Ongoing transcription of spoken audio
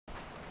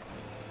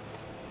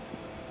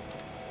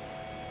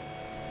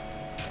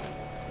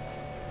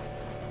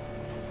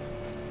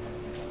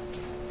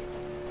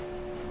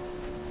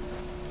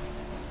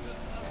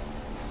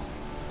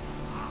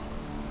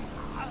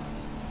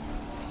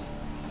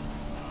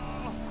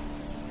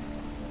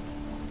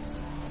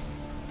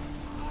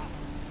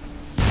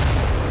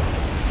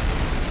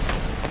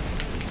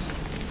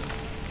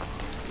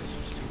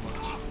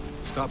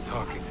stop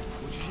talking.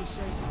 What'd you just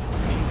say?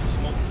 The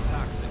smoke is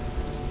toxic.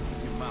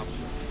 Keep your mouth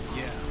shut.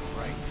 Yeah,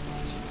 right.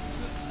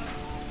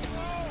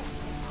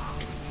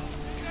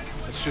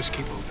 Let's just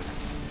keep moving.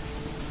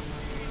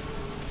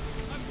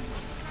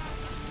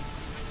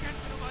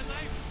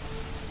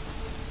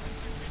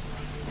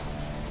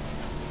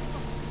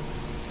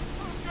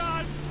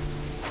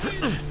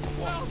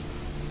 Whoa.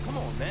 Come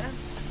on, man.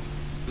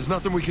 There's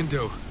nothing we can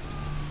do.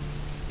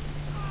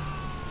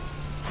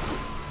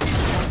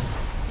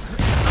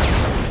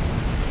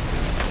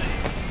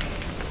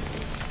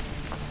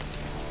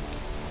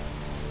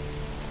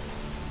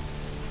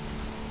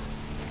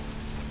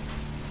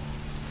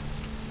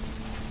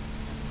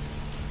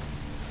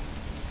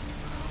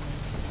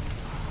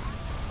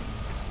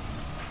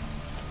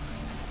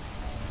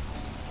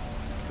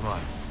 Come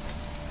on.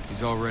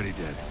 He's already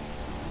dead.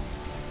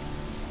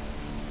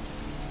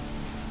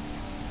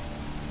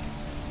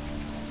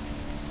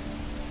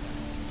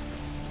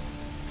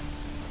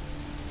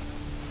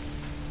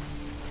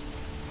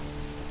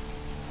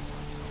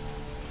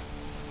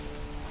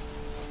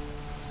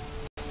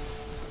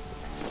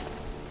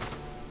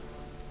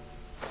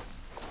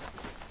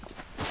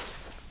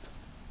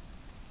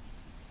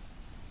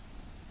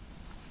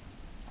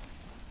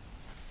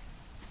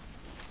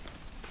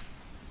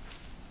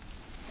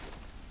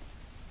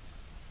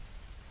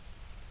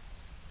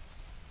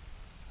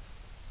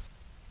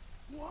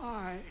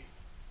 Why?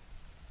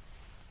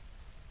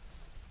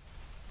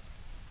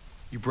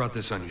 You brought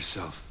this on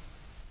yourself.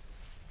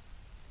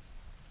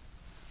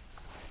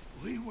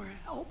 We were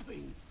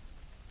helping.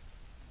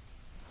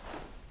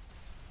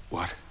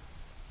 What?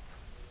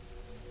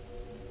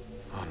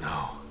 Oh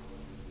no.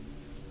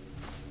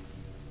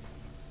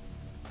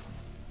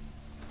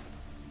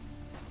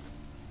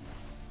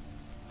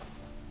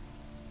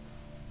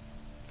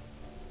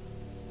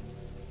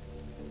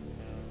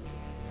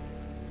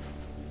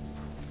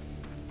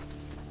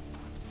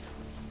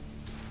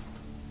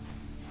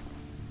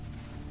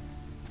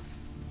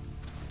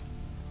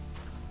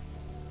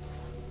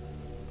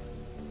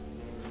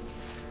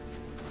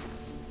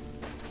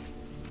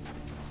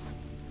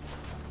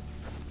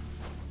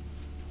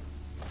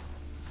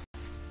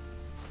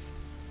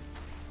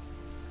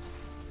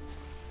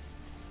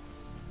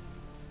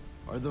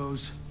 Are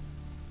those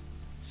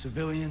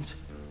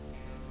civilians?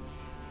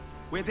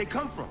 Where'd they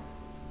come from?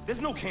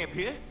 There's no camp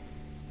here.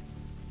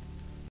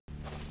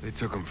 They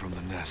took him from the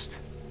nest.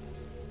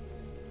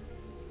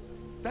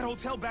 That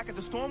hotel back at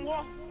the storm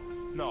wall?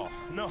 No,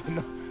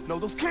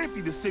 those can't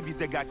be the civvies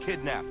that got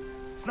kidnapped.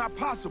 It's not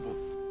possible.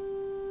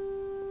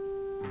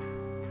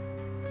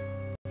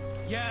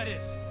 Yeah, it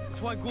is.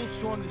 That's why Gould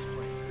stormed this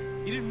place.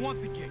 He didn't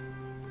want the king.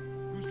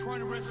 He was trying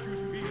to rescue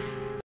his people.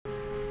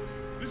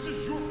 This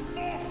is your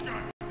fault,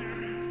 goddammit!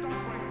 Stop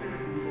right there,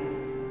 Hugo.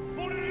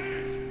 What it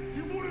is,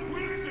 he wouldn't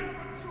listen! A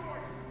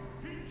choice!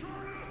 He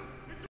turned us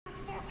into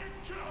fucking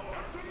killers!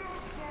 That's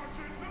enough,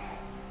 Sergeant!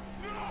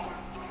 No!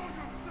 Control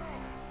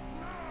yourself!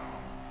 Now!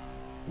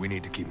 We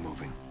need to keep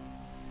moving.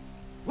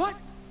 What?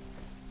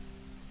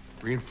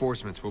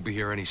 Reinforcements will be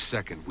here any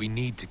second. We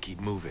need to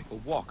keep moving.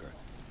 But Walker,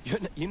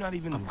 you're not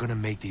even... I'm gonna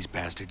make these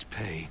bastards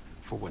pay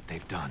for what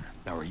they've done.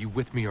 Now, are you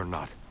with me or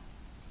not?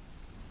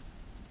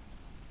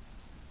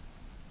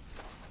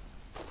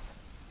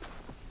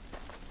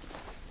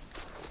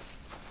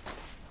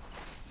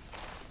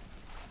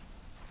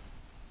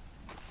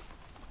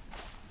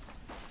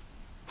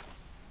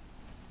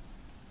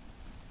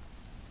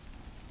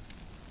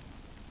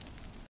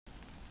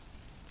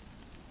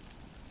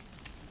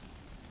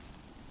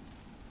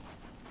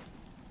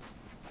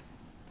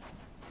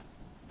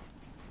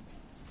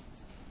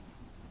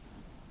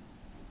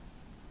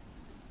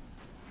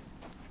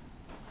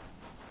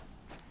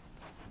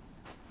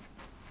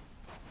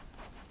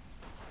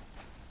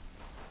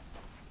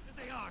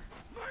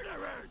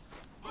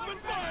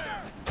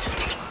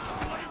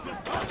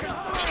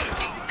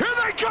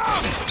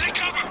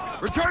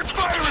 Return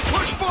fire and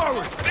push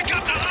forward! Pick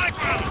up the high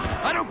ground!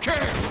 I don't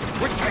care!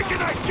 We're taking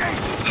that gate!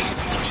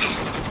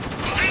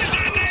 He's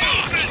on the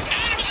movement!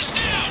 Enemies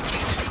down!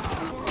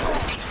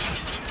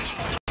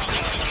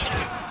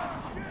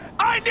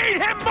 I need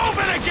him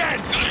moving again!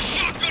 Got a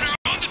shotgunner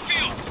on the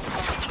field!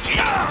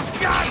 Oh,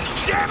 God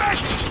damn it!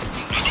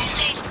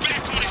 Hugo's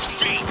back on his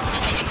feet!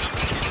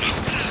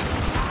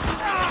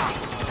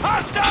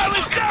 Hostile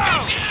is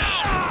down!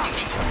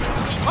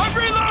 I'm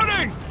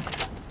reloading!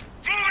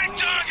 Moving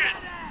target!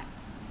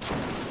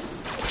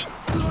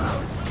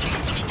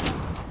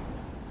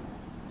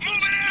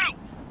 Moving out!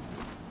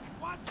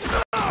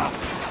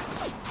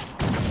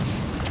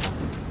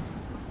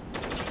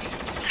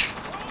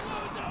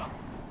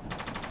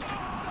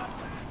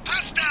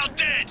 Hostile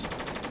dead!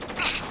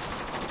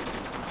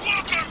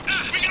 Walker,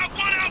 we got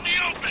one out in the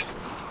open!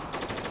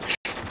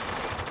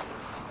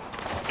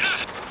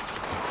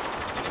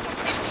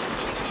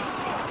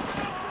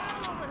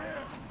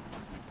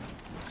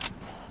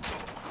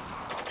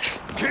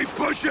 Keep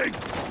pushing!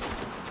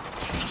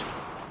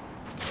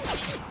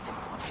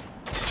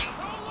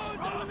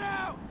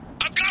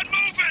 I've got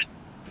movement!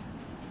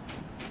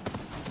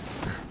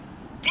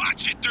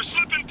 Watch it, they're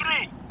slipping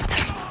through!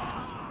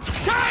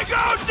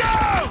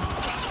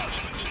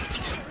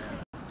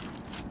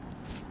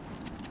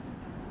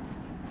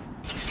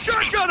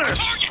 Shotgunner!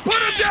 Target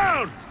Put him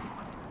down!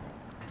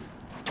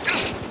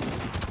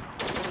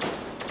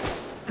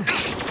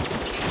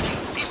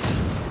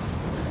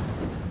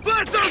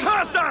 Blast those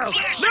hostiles!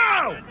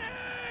 Now!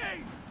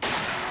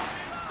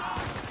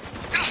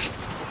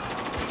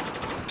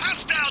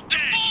 Hostile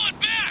dead! Falling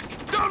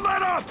back! Don't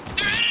let up!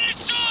 They're headed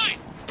inside!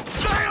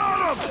 Stay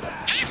on them!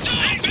 Heads up!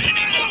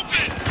 Enemy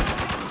open!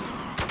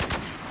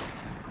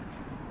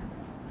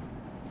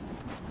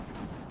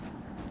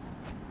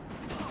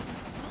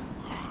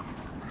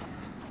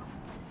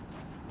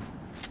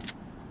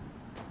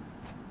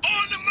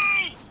 On the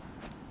move!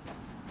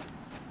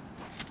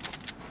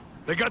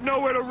 They got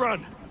nowhere to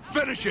run.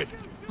 Finish it.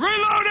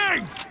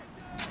 Reloading!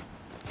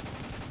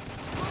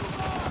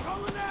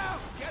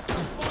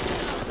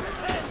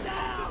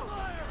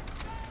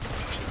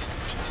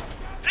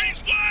 He's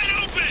wide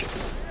open!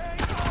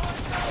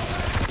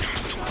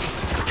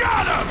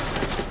 Got him!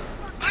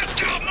 Let's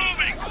go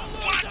moving!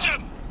 Watch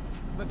him!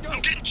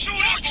 I'm getting chewed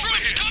up over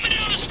here! Coming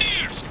down the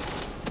stairs!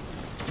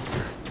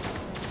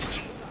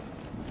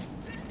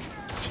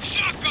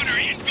 Shotgunner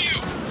in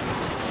view!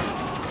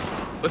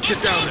 Let's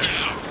get down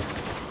there.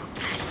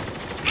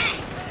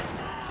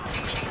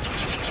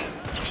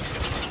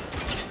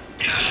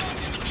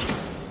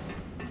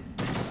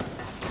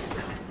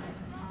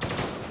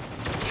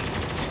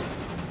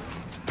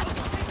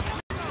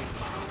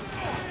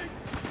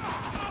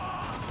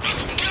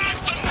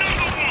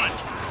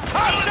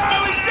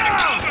 Hostile is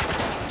down!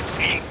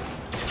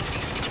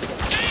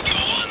 Tango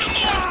on the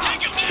move!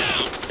 Take him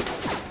down!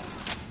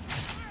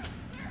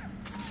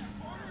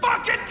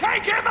 Fucking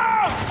take him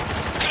out!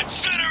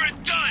 Consider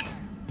it done!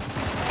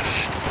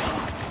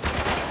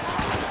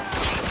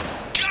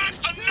 Got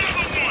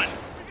another one!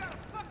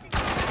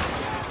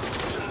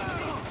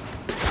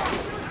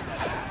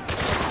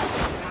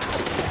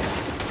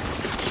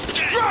 He's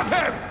dead! Drop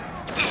him!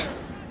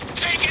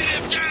 Taking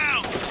him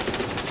down!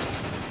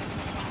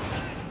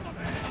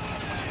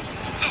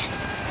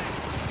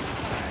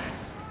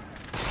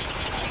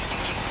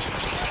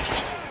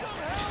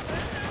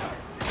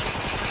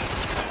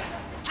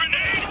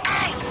 Grenade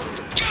out!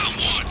 Got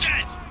one!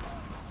 Dead!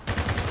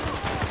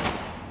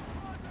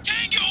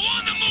 Tango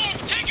on the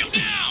move! Take him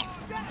down!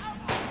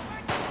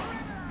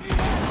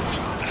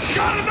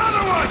 Got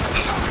another one!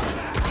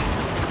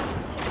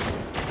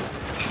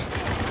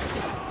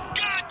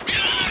 Got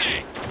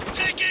behind!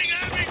 Taking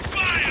heavy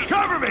fire!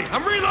 Cover me!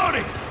 I'm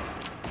reloading!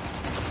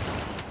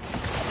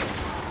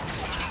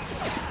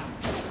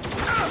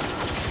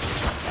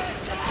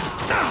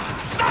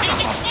 Son He's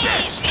of a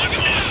bitch! exposed! Look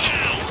him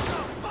down!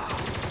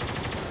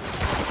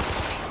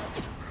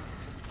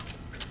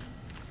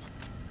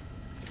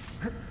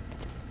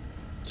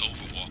 It's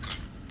over, Walker.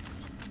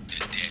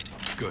 They're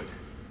dead. Good.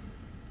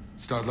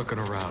 Start looking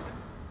around.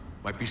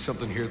 Might be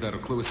something here that'll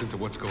clue us into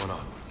what's going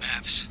on.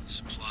 Maps,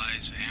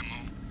 supplies, ammo.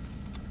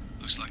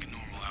 Looks like a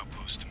normal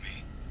outpost to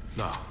me.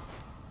 No.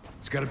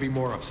 There's gotta be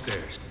more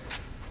upstairs.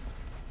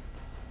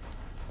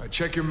 All right,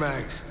 check your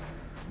mags.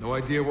 No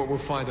idea what we'll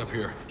find up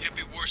here. Can't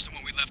be worse than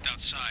what we left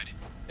outside.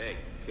 Hey,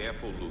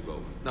 careful,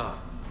 Lugo. No,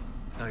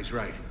 he's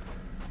right.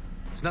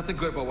 There's nothing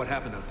good about what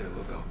happened out there,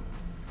 Lugo.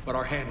 But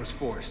our hand was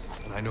forced,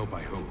 and I know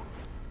by who.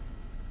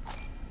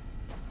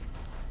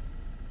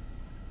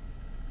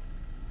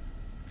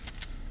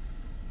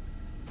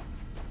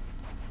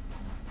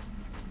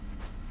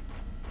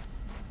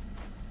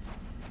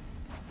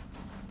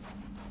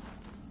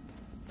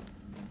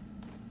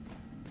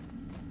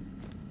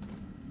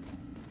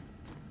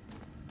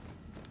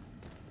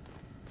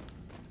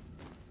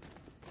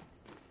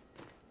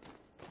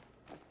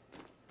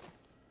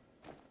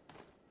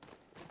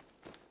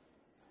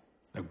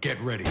 Now get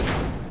ready.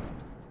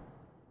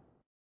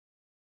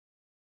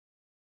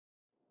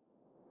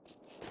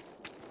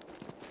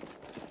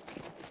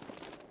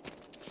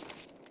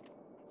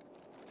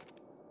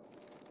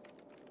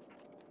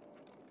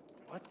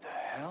 What the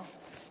hell?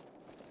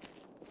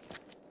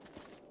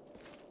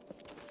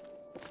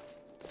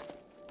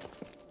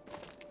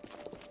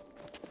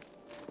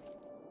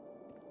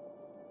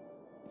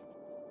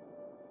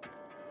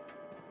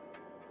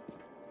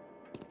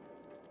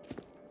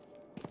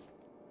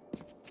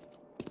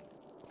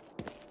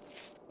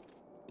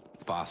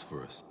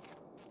 Phosphorus.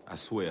 I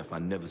swear if I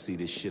never see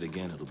this shit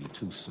again, it'll be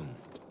too soon.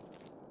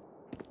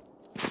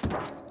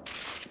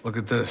 Look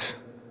at this.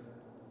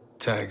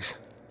 Tags.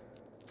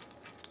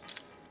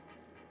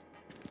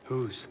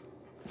 Whose?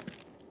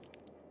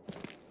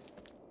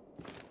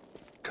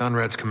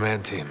 Conrad's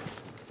command team.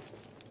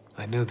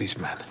 I knew these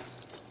men.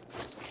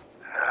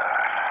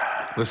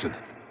 Listen,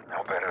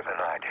 No better than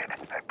I did.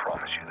 I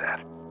promise you that.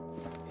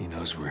 he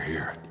knows we're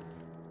here.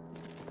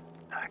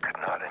 I could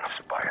not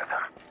inspire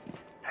them.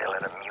 They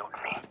let a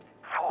mutiny.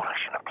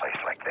 Foolish in a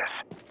place like this.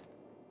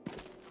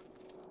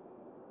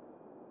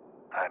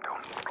 I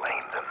don't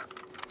blame them.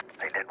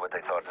 They did what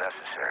they thought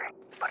necessary.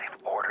 But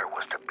if order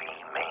was to be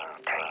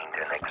maintained,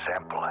 an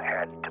example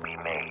had to be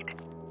made.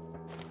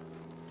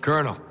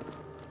 Colonel,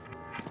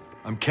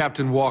 I'm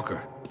Captain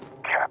Walker.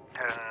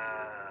 Captain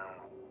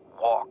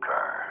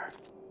Walker.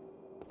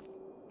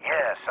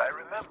 Yes, I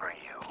remember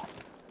you.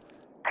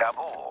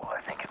 Kabul,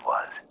 I think it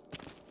was.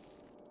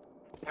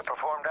 You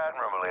performed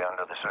admirably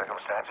under the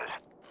circumstances.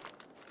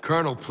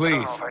 Colonel, I don't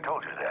please. know if I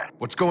told you that.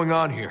 What's going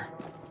on here?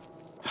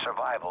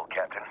 Survival,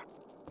 Captain.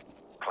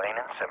 Plain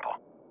and simple.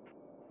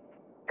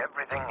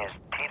 Everything is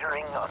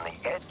teetering on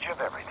the edge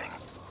of everything.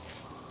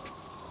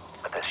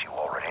 But this you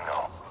already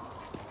know.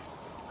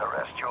 The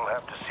rest you'll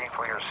have to see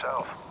for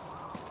yourself.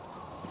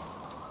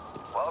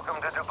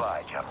 Welcome to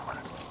Dubai, gentlemen.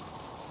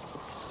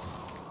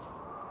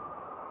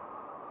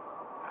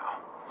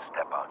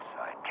 Step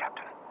outside,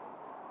 Captain.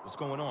 What's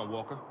going on,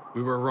 Walker?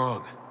 We were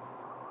wrong.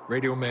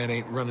 Radio Man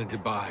ain't running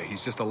Dubai.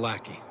 He's just a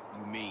lackey.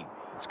 You mean?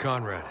 It's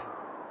Conrad.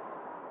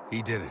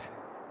 He did it.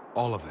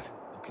 All of it.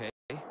 Okay.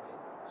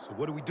 So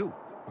what do we do?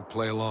 We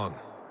play along.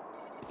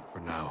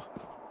 For now.